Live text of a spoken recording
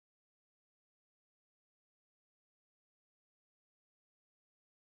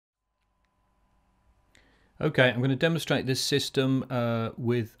Okay, I'm going to demonstrate this system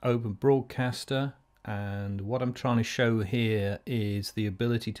with Open Broadcaster, and what I'm trying to show here is the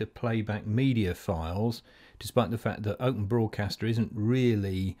ability to play back media files, despite the fact that Open Broadcaster isn't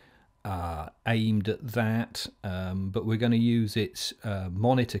really aimed at that, but we're going to use its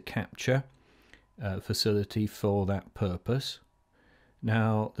monitor capture facility for that purpose.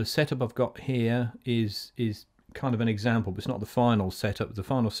 Now, the setup I've got here is kind of an example, but it's not the final setup. The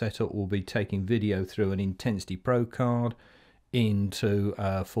final setup will be taking video through an Intensity Pro card into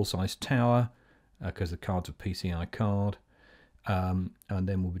a full-size tower, because the card's a PCI card, and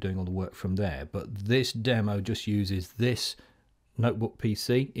then we'll be doing all the work from there. But this demo just uses this notebook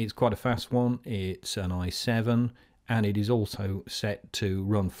PC. It's quite a fast one. It's an i7, and it is also set to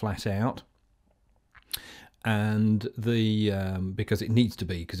run flat out. And the because it needs to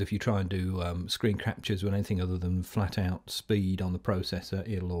be, because if you try and do screen captures with anything other than flat out speed on the processor,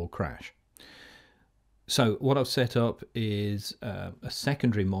 it'll all crash. So what I've set up is a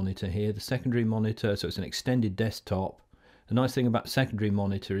secondary monitor here. The secondary monitor, so it's an extended desktop. The nice thing about secondary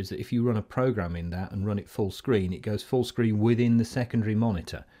monitor is that if you run a program in that and run it full screen, it goes full screen within the secondary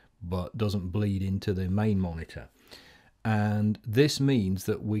monitor, but doesn't bleed into the main monitor. And this means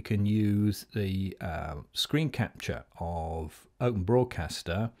that we can use the screen capture of Open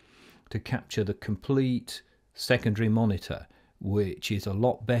Broadcaster to capture the complete secondary monitor, which is a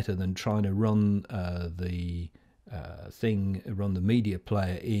lot better than trying to run the media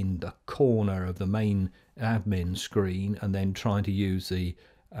player in the corner of the main admin screen, and then trying to use the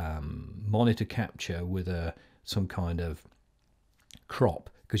monitor capture with some kind of crop,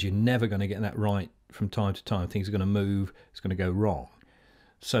 because you're never going to get that right. From time to time things are going to move, it's going to go wrong.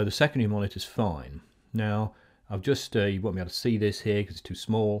 So the secondary monitor is fine. Now I've just you won't be able to see this here because it's too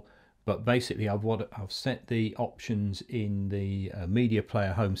small, but basically I've set the options in the media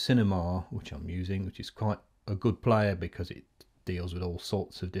player home cinema, which I'm using, which is quite a good player because it deals with all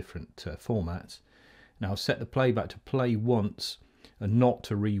sorts of different formats. Now I've set the playback to play once and not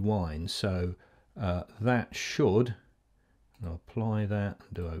to rewind, so that should, I'll apply that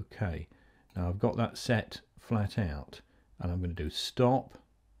and do OK. Now I've got that set flat out, and I'm going to do stop,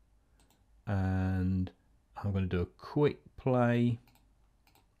 and I'm going to do a quick play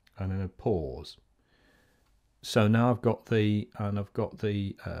and then a pause. So now I've got the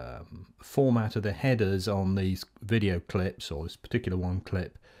format of the headers on these video clips, or this particular one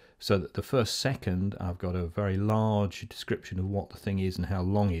clip, so that the first second I've got a very large description of what the thing is and how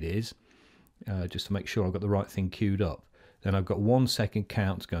long it is, just to make sure I've got the right thing queued up. Then I've got 1 second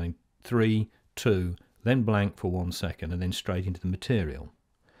counts going 3, 2, then blank for 1 second, and then straight into the material.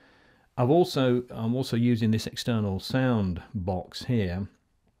 I'm also using this external sound box here,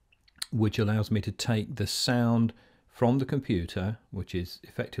 which allows me to take the sound from the computer, which is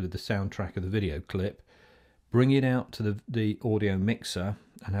effectively the soundtrack of the video clip, bring it out to the audio mixer,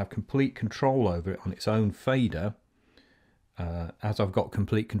 and have complete control over it on its own fader, as I've got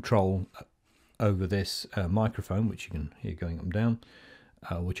complete control over this microphone, which you can hear going up and down,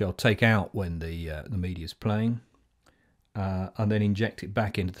 which I'll take out when the media is playing, and then inject it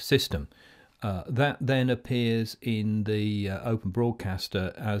back into the system. That then appears in the Open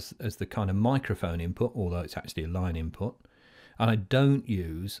Broadcaster as the kind of microphone input, although it's actually a line input. And I don't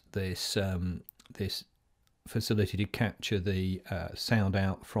use this this facility to capture the sound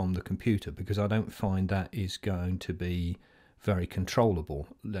out from the computer, because I don't find that is going to be very controllable.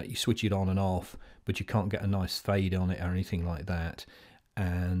 That you switch it on and off, but you can't get a nice fade on it or anything like that.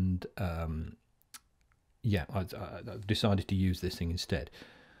 And yeah, I've decided to use this thing instead.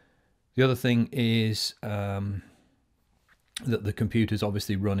 The other thing is that the computer's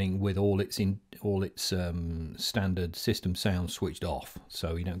obviously running with all its standard system sound switched off,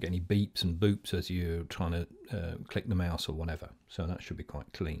 so you don't get any beeps and boops as you're trying to click the mouse or whatever. So that should be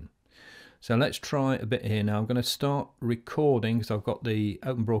quite clean. So let's try a bit here now. I'm going to start recording because I've got the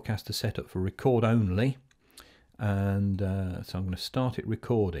Open Broadcaster set up for record only. And so I'm going to start it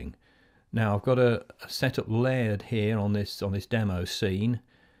recording. Now I've got a setup layered here on this demo scene.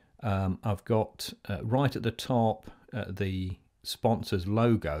 I've got right at the top the sponsor's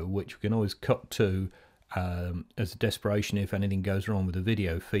logo, which we can always cut to as a desperation if anything goes wrong with the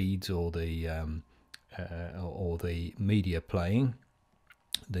video feeds or the media playing,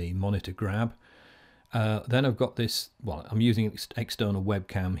 the monitor grab. Then I've got this. Well, I'm using an external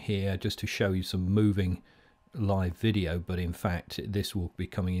webcam here just to show you some moving live video, but in fact this will be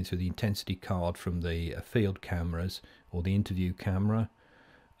coming into the intensity card from the field cameras or the interview camera,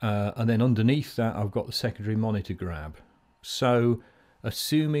 and then underneath that I've got the secondary monitor grab. So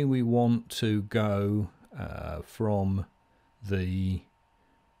assuming we want to go from the,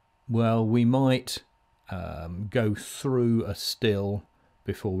 well, we might go through a still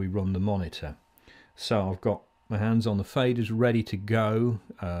before we run the monitor. So I've got my hands on the faders ready to go,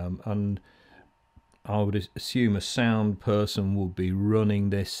 and I would assume a sound person will be running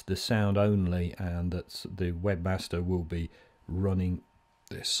this, the sound only, and that the webmaster will be running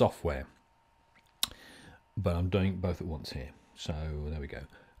the software. But I'm doing both at once here, so there we go.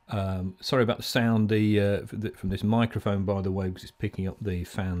 Sorry about the sound from this microphone, by the way, because it's picking up the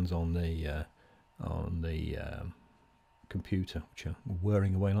fans on the computer, which are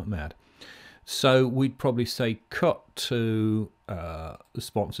whirring away like mad. So we'd probably say cut to the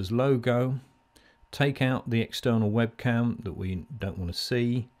sponsor's logo, take out the external webcam that we don't want to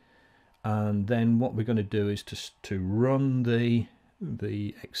see, and then what we're going to do is to run the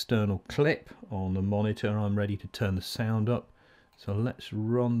external clip on the monitor. I'm ready to turn the sound up, so let's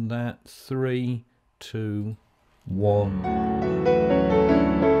run that. 3, 2, 1.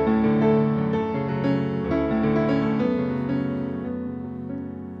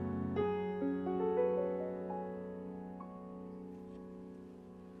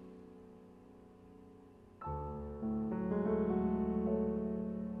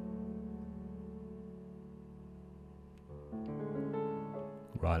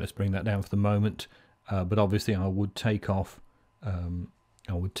 Right, let's bring that down for the moment. But obviously, I would take off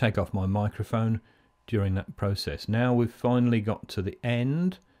my microphone during that process. Now we've finally got to the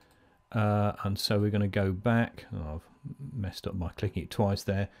end, and so we're going to go back. Oh, I've messed up by clicking it twice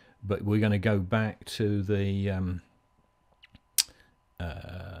there, but we're going to go back to the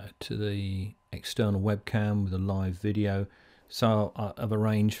external webcam with a live video. So I've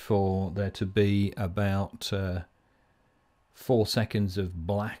arranged for there to be about 4 seconds of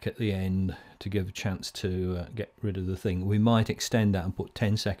black at the end to give a chance to get rid of the thing. We might extend that and put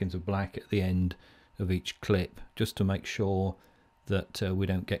 10 seconds of black at the end of each clip, just to make sure that we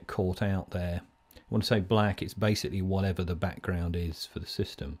don't get caught out there. When I say black, it's basically whatever the background is for the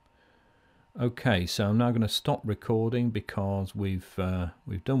system. Okay, so I'm now going to stop recording because we've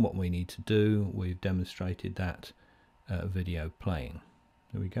done what we need to do. We've demonstrated that video playing.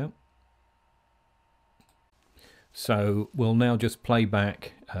 There we go. So we'll now just play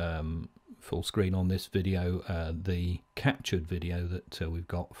back full screen on this video, the captured video that we've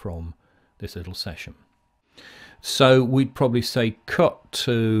got from this little session. So we'd probably say cut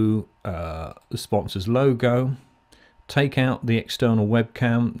to the sponsor's logo, take out the external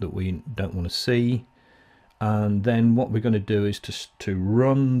webcam that we don't want to see, and then what we're going to do is to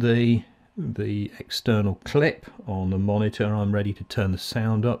run the external clip on the monitor. I'm ready to turn the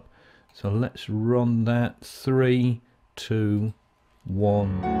sound up. So let's run that. 3, 2,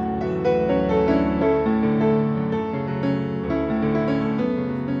 1.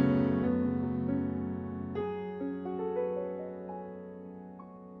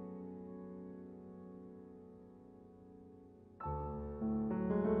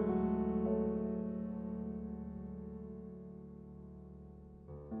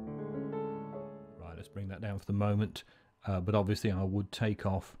 Right, let's bring that down for the moment. But obviously I would take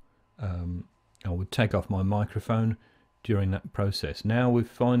off my microphone during that process. Now we've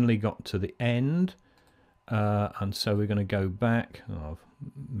finally got to the end, and so we're going to go back. Oh, I've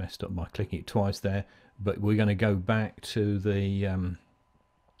messed up by clicking it twice there, but we're going to go back to the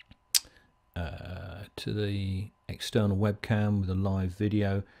external webcam with a live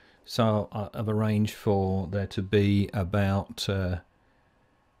video. So I've arranged for there to be about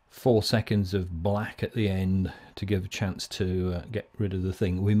 4 seconds of black at the end to give a chance to get rid of the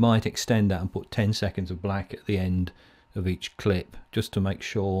thing. We might extend that and put 10 seconds of black at the end of each clip, just to make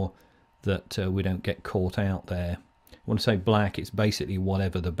sure that we don't get caught out there. When I say black, it's basically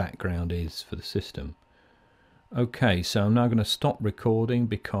whatever the background is for the system. Okay, so I'm now going to stop recording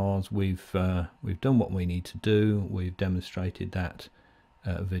because we've done what we need to do. We've demonstrated that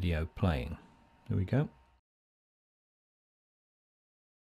video playing. There we go.